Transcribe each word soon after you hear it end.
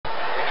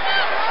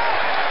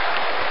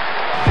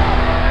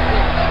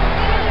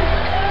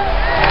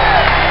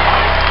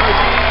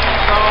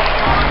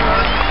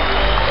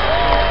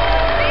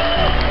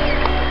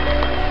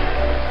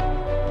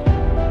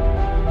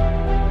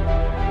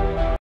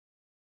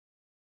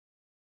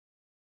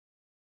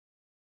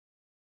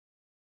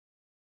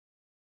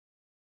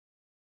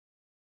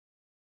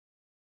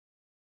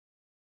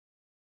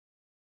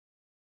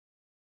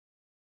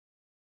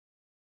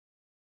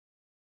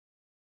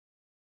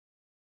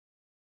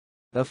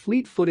A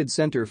fleet-footed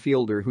center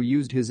fielder who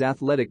used his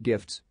athletic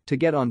gifts to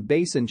get on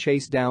base and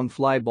chase down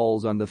fly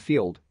balls on the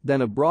field,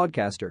 then a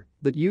broadcaster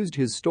that used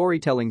his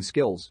storytelling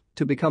skills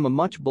to become a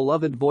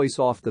much-beloved voice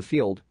off the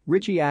field,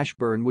 Richie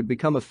Ashburn would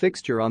become a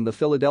fixture on the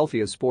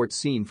Philadelphia sports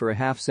scene for a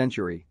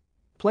half-century.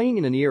 Playing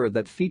in an era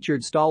that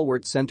featured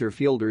stalwart center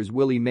fielders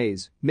Willie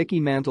Mays, Mickey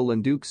Mantle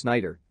and Duke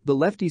Snider, the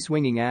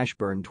lefty-swinging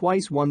Ashburn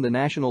twice won the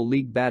National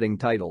League batting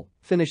title,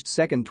 finished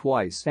second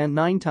twice and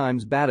 9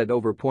 times batted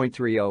over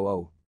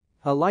 .300.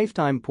 A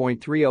lifetime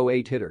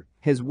 .308 hitter,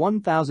 his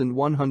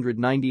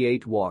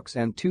 1,198 walks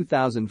and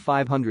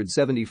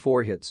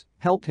 2,574 hits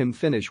helped him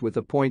finish with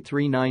a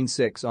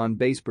 .396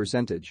 on-base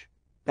percentage.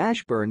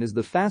 Ashburn is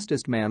the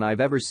fastest man I've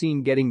ever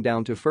seen getting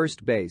down to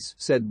first base,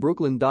 said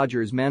Brooklyn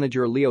Dodgers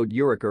manager Leo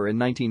Durocher in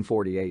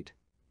 1948.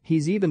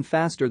 He's even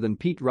faster than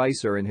Pete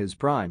Reiser in his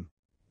prime.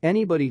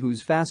 Anybody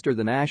who's faster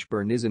than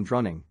Ashburn isn't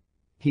running.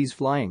 He's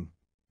flying.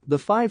 The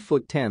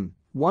 5'10",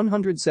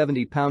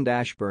 170-pound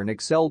Ashburn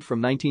excelled from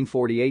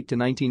 1948 to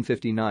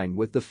 1959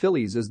 with the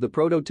Phillies as the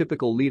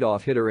prototypical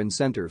leadoff hitter and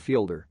center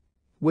fielder.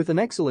 With an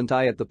excellent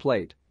eye at the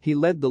plate, he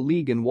led the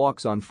league in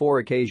walks on 4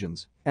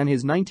 occasions, and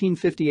his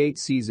 1958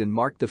 season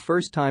marked the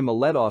first time a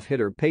leadoff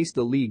hitter paced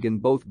the league in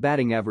both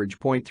batting average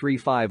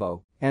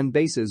 .350 and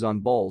bases on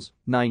balls,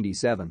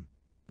 97.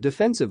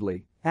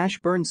 Defensively,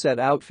 Ashburn set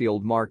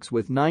outfield marks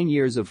with 9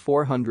 years of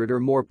 400 or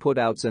more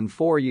putouts and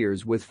 4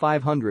 years with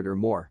 500 or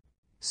more.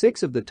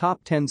 6 of the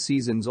top 10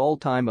 seasons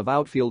all-time of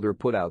outfielder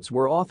putouts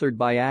were authored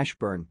by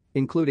Ashburn,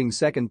 including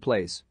second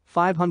place,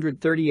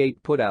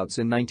 538 putouts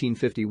in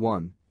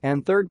 1951,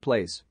 and third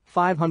place,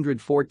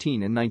 514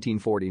 in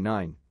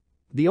 1949.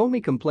 The only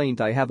complaint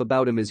I have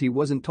about him is he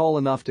wasn't tall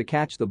enough to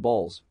catch the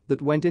balls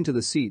that went into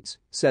the seats,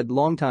 said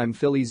longtime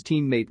Phillies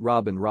teammate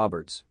Robin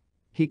Roberts.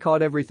 He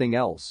caught everything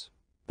else.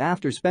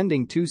 After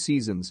spending 2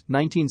 seasons,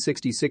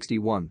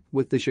 1960-61,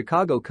 with the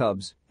Chicago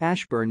Cubs,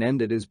 Ashburn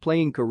ended his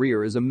playing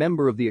career as a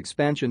member of the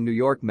expansion New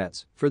York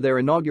Mets for their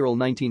inaugural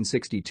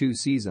 1962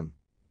 season.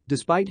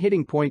 Despite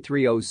hitting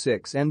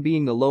 .306 and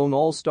being the lone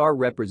all-star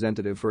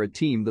representative for a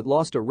team that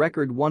lost a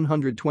record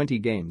 120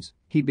 games,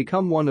 he'd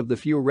become one of the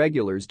few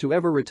regulars to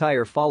ever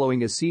retire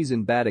following a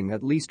season batting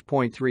at least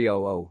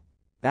 .300.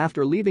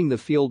 After leaving the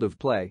field of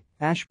play,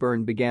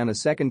 Ashburn began a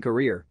second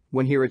career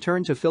when he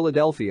returned to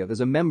Philadelphia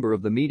as a member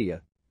of the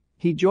media.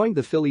 He joined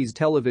the Phillies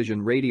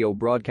television radio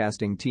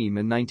broadcasting team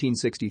in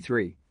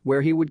 1963,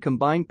 where he would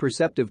combine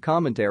perceptive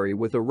commentary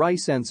with a wry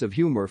sense of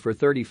humor for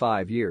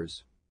 35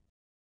 years.